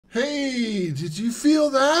Hey, did you feel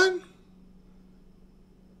that?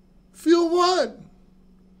 Feel what?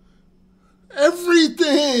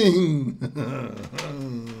 Everything!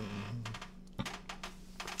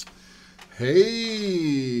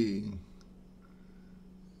 Hey,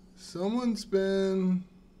 someone's been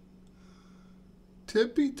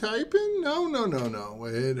tippy typing? No.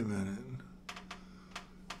 Wait a minute.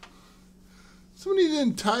 Somebody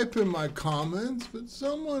didn't type in my comments, but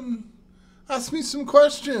someone asked me some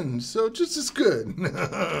questions, so just as good.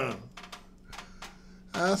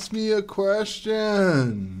 Ask me a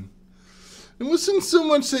question. It wasn't so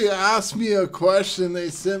much they asked me a question, they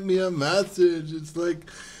sent me a message. It's like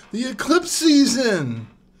the eclipse season.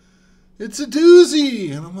 It's a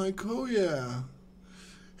doozy. And I'm like, oh yeah.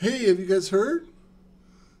 Hey, have you guys heard?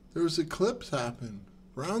 There was an eclipse happen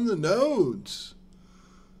around the nodes.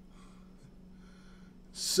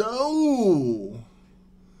 So,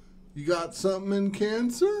 you got something in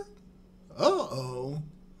Cancer? Uh-oh.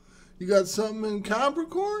 You got something in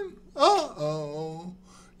Capricorn? Uh-oh.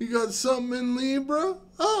 You got something in Libra?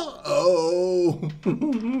 Uh-oh.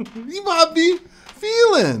 You might be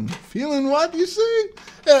feeling what you say?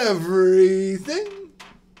 Everything.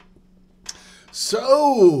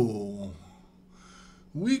 So,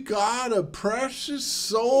 we got a precious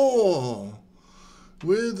soul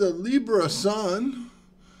with a Libra sun,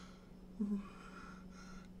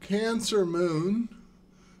 Cancer moon,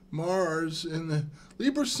 Mars in the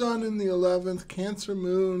Libra sun in the 11th, Cancer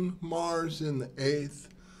moon, Mars in the 8th,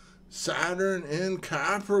 Saturn in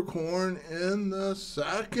Capricorn in the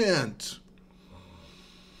 2nd.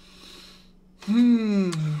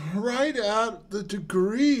 Right at the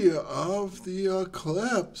degree of the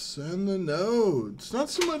eclipse and the nodes. Not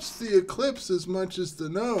so much the eclipse as much as the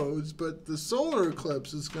nodes, but the solar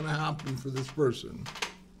eclipse is going to happen for this person.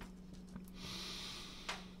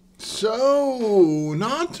 So,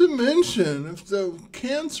 not to mention, if the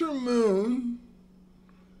Cancer moon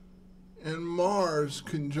and Mars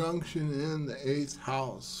conjunction in the 8th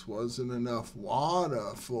house wasn't enough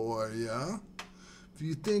water for you, if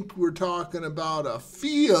you think we're talking about a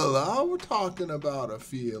feeler, we're talking about a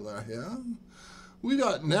feeler here. We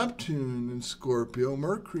got Neptune in Scorpio,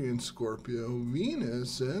 Mercury in Scorpio,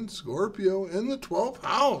 Venus in Scorpio in the 12th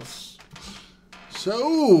house.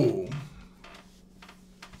 So,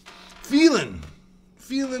 feeling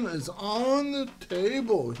is on the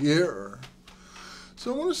table here.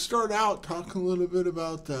 So I want to start out talking a little bit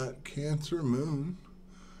about that Cancer moon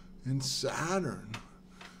and Saturn.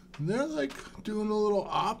 And they're like doing a little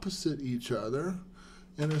opposite each other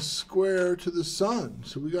in a square to the sun.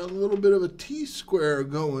 So we got a little bit of a T-square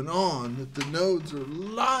going on that the nodes are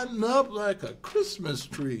lighting up like a Christmas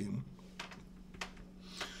tree.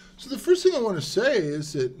 So the first thing I want to say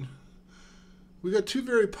is that we got two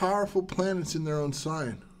very powerful planets in their own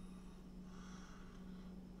sign.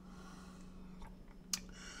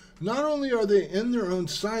 Not only are they in their own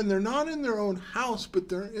sign, they're not in their own house, but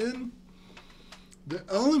they're in the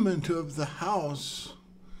element of the house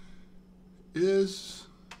is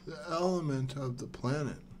the element of the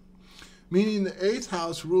planet. Meaning the 8th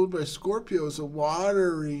house ruled by Scorpio is a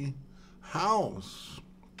watery house.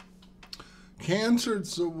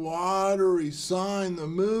 Cancer's a watery sign. The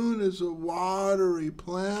moon is a watery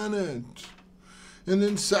planet. And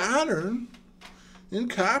then Saturn in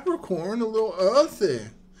Capricorn, a little earthy,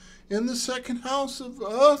 in the 2nd house of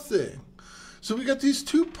earthy. So we got these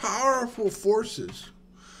two powerful forces,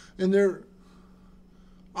 and they're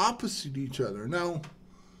opposite each other. Now,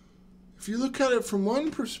 if you look at it from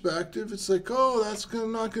one perspective, it's like, oh, that's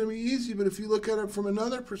not going to be easy. But if you look at it from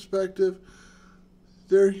another perspective,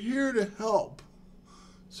 they're here to help.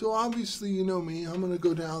 So obviously, you know me, I'm going to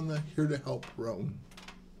go down the here to help road.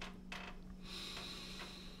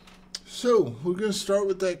 So we're going to start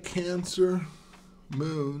with that Cancer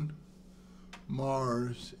moon,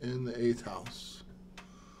 Mars in the 8th house.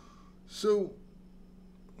 So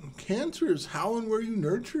Cancer is how and where you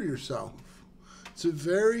nurture yourself. It's a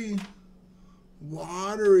very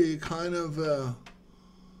watery kind of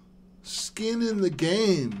skin in the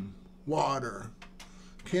game water.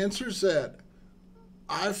 Cancer's that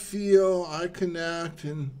I feel, I connect,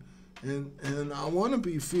 and I want to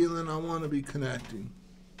be feeling, I want to be connecting.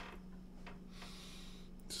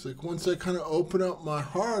 It's like once I kind of open up my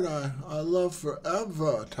heart, I love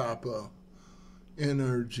forever type of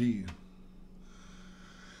energy.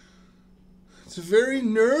 It's a very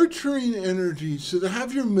nurturing energy. So to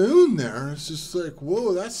have your moon there, it's just like,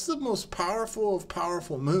 whoa, that's the most powerful of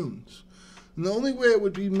powerful moons. And the only way it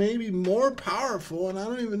would be maybe more powerful, and I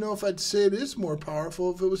don't even know if I'd say it is more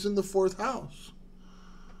powerful, if it was in the 4th house.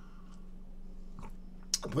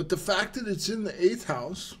 But the fact that it's in the 8th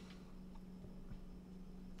house,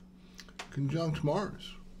 conjunct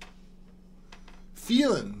Mars.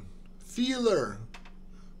 Feeling, feeler,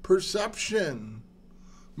 perception,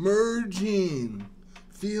 merging,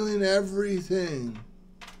 feeling everything.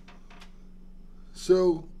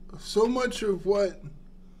 So much of what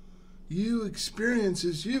you experience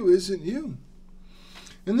is you, isn't you.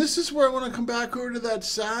 And this is where I want to come back over to that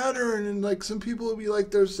Saturn, and like some people will be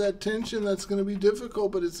like, there's that tension that's going to be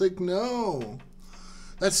difficult, but it's like, no.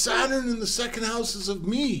 That Saturn in the 2nd house is of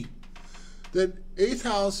me. That 8th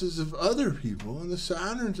house is of other people, and the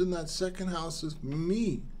Saturn's in that 2nd house is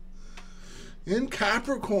me. In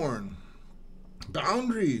Capricorn,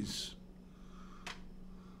 boundaries.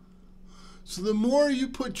 So the more you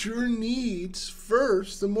put your needs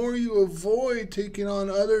first, the more you avoid taking on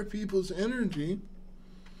other people's energy,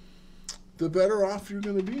 the better off you're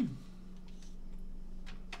going to be.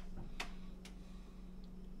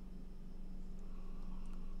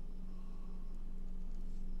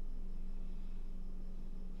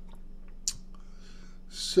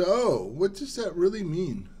 So, what does that really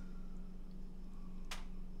mean?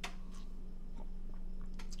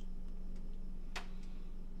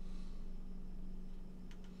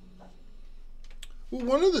 Well,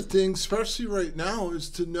 one of the things, especially right now, is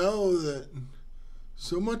to know that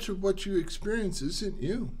so much of what you experience isn't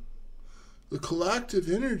you. The collective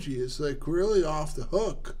energy is like really off the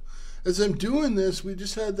hook. As I'm doing this, we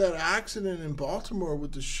just had that accident in Baltimore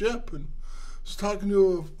with the ship, and I was talking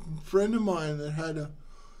to a friend of mine that had a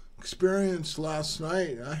experience last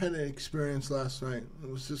night. I had an experience last night.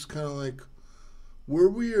 It was just kind of like, were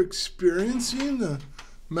we experiencing the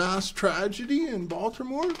mass tragedy in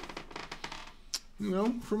Baltimore? You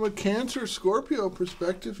know, from a Cancer Scorpio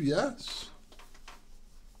perspective, yes.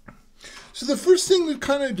 So the first thing to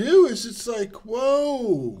kind of do is it's like,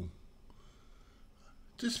 whoa.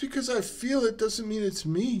 Just because I feel it doesn't mean it's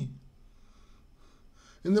me.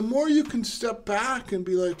 And the more you can step back and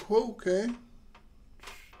be like, whoa, okay.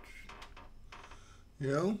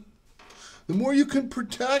 You know, the more you can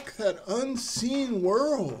protect that unseen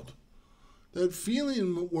world, that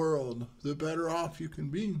feeling world, the better off you can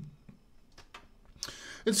be.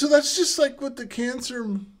 And so that's just like with the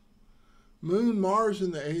Cancer Moon, Mars in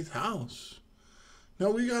the 8th house. Now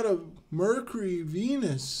we got a Mercury,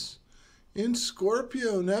 Venus in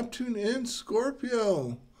Scorpio, Neptune in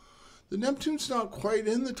Scorpio. The Neptune's not quite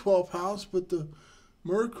in the 12th house, but the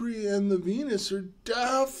Mercury and the Venus are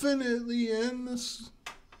definitely in the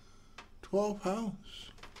 12th house.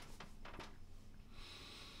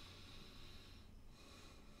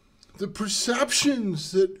 The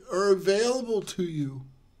perceptions that are available to you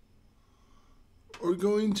are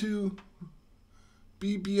going to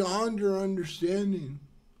be beyond your understanding.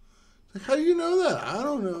 It's like, how do you know that? I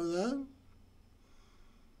don't know that.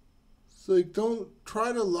 It's like, don't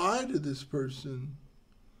try to lie to this person.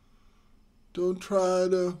 Don't try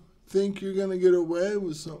to think you're going to get away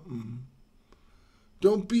with something.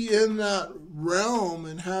 Don't be in that realm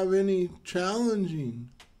and have any challenging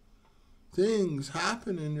things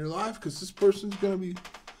happen in your life, because this person's going to be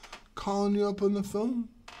calling you up on the phone.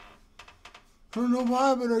 I don't know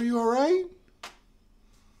why, but are you all right?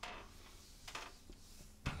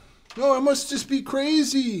 No, I must just be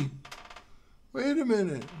crazy. Wait a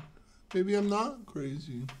minute. Maybe I'm not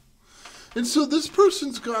crazy. And so this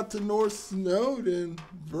person's got the North Node in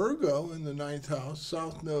Virgo in the 9th house,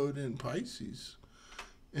 South Node in Pisces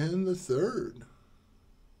in the 3rd.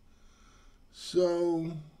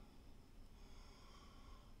 So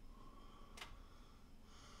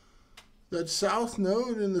that South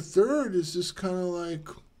Node in the 3rd is just kind of like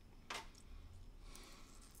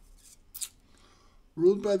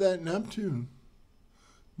ruled by that Neptune.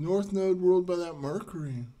 North Node ruled by that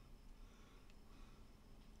Mercury.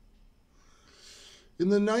 In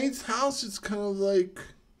the 9th house, it's kind of like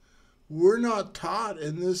we're not taught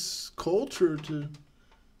in this culture to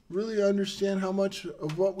really understand how much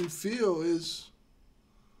of what we feel is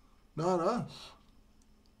not us.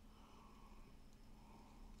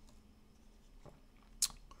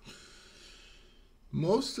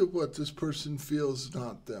 Most of what this person feels is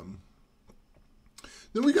not them.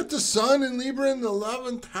 Then we got the Sun in Libra in the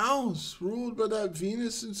 11th house, ruled by that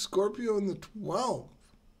Venus in Scorpio in the 12th.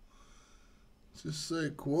 It's just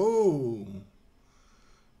like, whoa.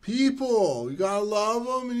 People, you gotta love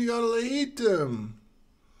them and you gotta hate them.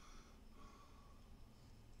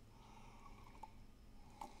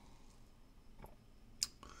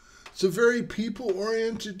 It's a very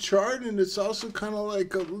people-oriented chart, and it's also kind of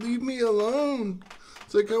like a leave me alone.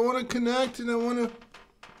 It's like I want to connect and I want to...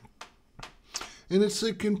 And it's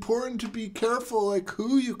like important to be careful like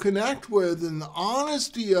who you connect with and the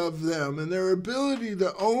honesty of them and their ability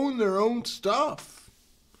to own their own stuff.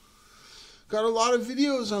 Got a lot of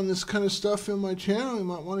videos on this kind of stuff in my channel. You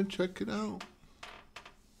might want to check it out.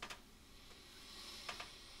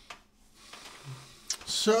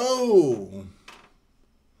 So,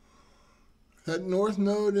 that North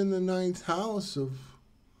Node in the 9th house of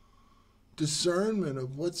discernment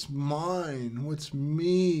of what's mine, what's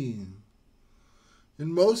me.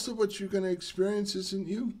 And most of what you're going to experience isn't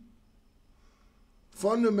you.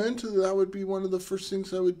 Fundamentally, that would be one of the first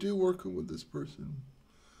things I would do working with this person.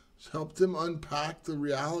 Is help them unpack the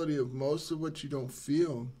reality of most of what you don't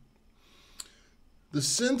feel. The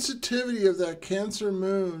sensitivity of that Cancer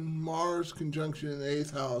moon, Mars conjunction in the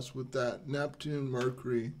 8th house with that Neptune,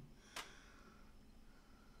 Mercury,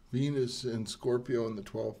 Venus, and Scorpio in the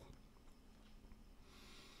 12th.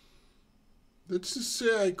 Let's just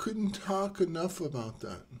say I couldn't talk enough about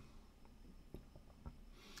that.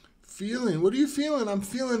 Feeling. What are you feeling? I'm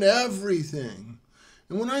feeling everything.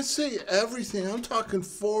 And when I say everything, I'm talking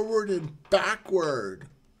forward and backward.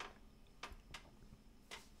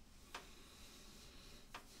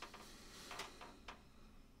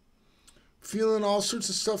 Feeling all sorts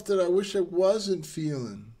of stuff that I wish I wasn't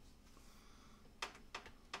feeling.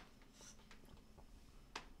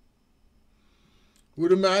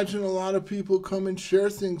 Would imagine a lot of people come and share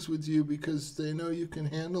things with you because they know you can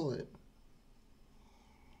handle it.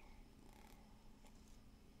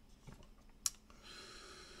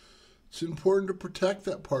 It's important to protect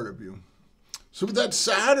that part of you. So with that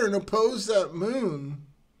Saturn opposed that moon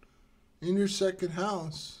in your 2nd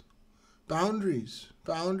house, boundaries,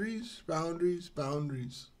 boundaries, boundaries,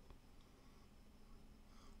 boundaries.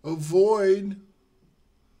 Avoid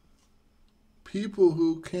people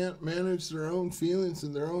who can't manage their own feelings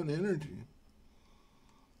and their own energy.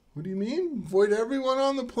 What do you mean? Avoid everyone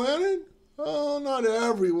on the planet? Oh, not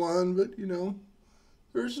everyone, but you know,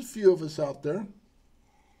 there's a few of us out there.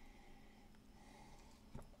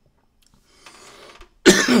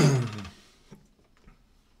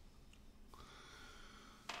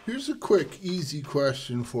 Here's a quick, easy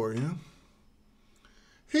question for you.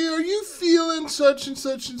 Hey, are you feeling such and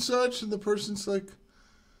such and such? And the person's like,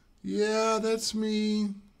 yeah, that's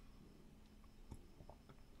me.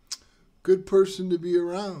 Good person to be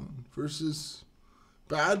around versus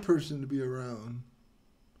bad person to be around.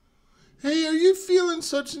 Hey, are you feeling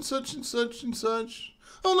such and such and such and such?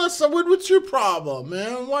 Oh, that's not, what's your problem,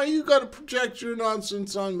 man? Why you got to project your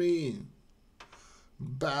nonsense on me?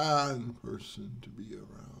 Bad person to be around.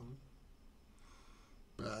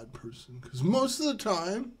 Bad person. Because most of the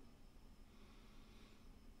time,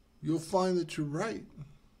 you'll find that you're right.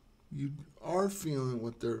 You are feeling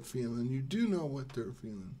what they're feeling. You do know what they're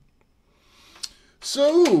feeling.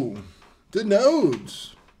 So, the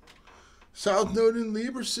nodes. South node in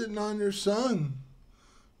Libra sitting on your sun.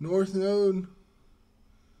 North node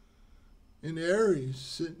in Aries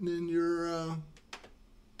sitting in your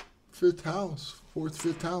 5th house. 4th,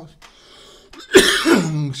 5th house.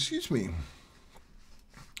 Excuse me.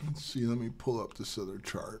 Let's see, let me pull up this other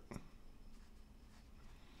chart.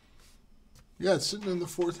 Yeah, it's sitting in the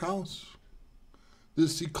 4th house.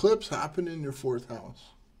 This eclipse happened in your 4th house.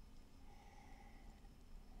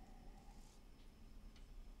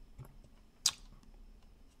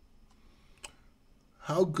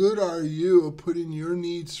 How good are you at putting your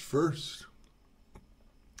needs first?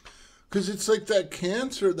 Because it's like that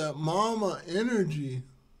Cancer, that mama energy.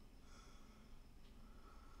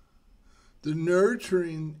 The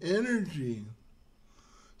nurturing energy.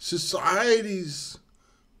 Society's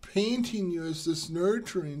painting you as this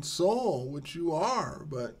nurturing soul, which you are,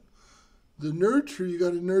 but the nurture, you got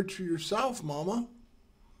to nurture yourself, mama.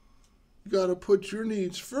 You got to put your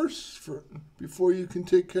needs first before you can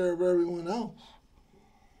take care of everyone else.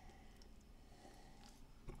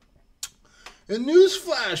 And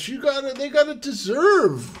newsflash, they gotta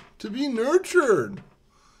deserve to be nurtured.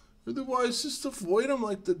 Otherwise, just avoid them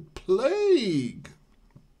like the plague.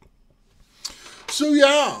 So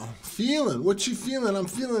yeah, feeling. What you feeling? I'm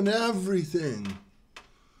feeling everything.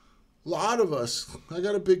 A lot of us. I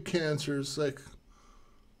got a big Cancer. It's like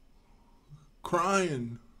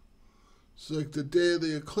crying. It's like the day of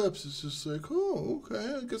the eclipse. It's just like, oh,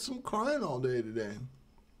 okay, I guess I'm crying all day today.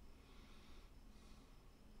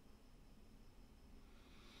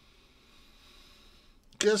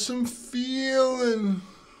 Guess I'm feeling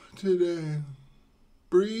today.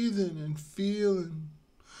 Breathing and feeling.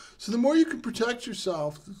 So the more you can protect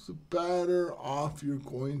yourself, the better off you're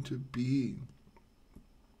going to be.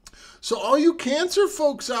 So all you Cancer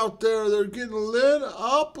folks out there, they're getting lit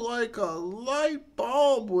up like a light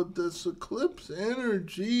bulb with this eclipse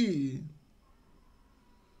energy.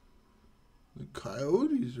 The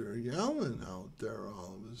coyotes are yelling out there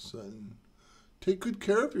all of a sudden. Take good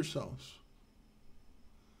care of yourselves.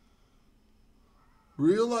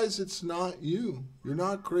 Realize it's not you. You're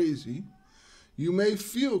not crazy. You may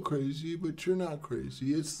feel crazy, but you're not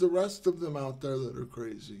crazy. It's the rest of them out there that are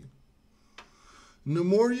crazy. And the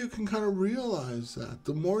more you can kind of realize that,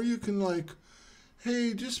 the more you can like,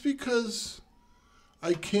 hey, just because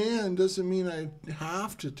I can doesn't mean I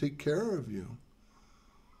have to take care of you.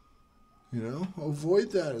 You know,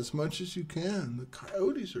 avoid that as much as you can. The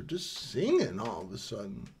coyotes are just singing all of a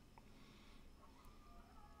sudden.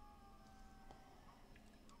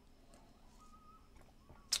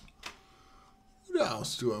 What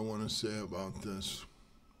else do I want to say about this?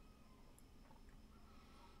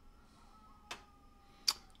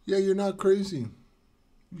 Yeah, you're not crazy.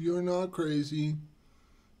 You're not crazy.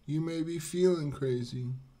 You may be feeling crazy,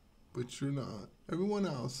 but you're not. Everyone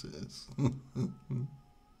else is.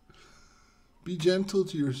 Be gentle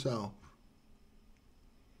to yourself.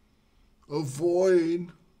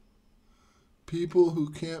 Avoid people who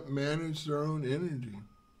can't manage their own energy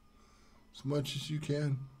as much as you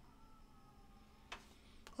can.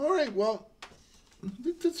 All right, well, I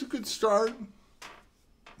think that's a good start.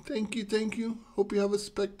 Thank you, thank you. Hope you have a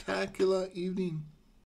spectacular evening.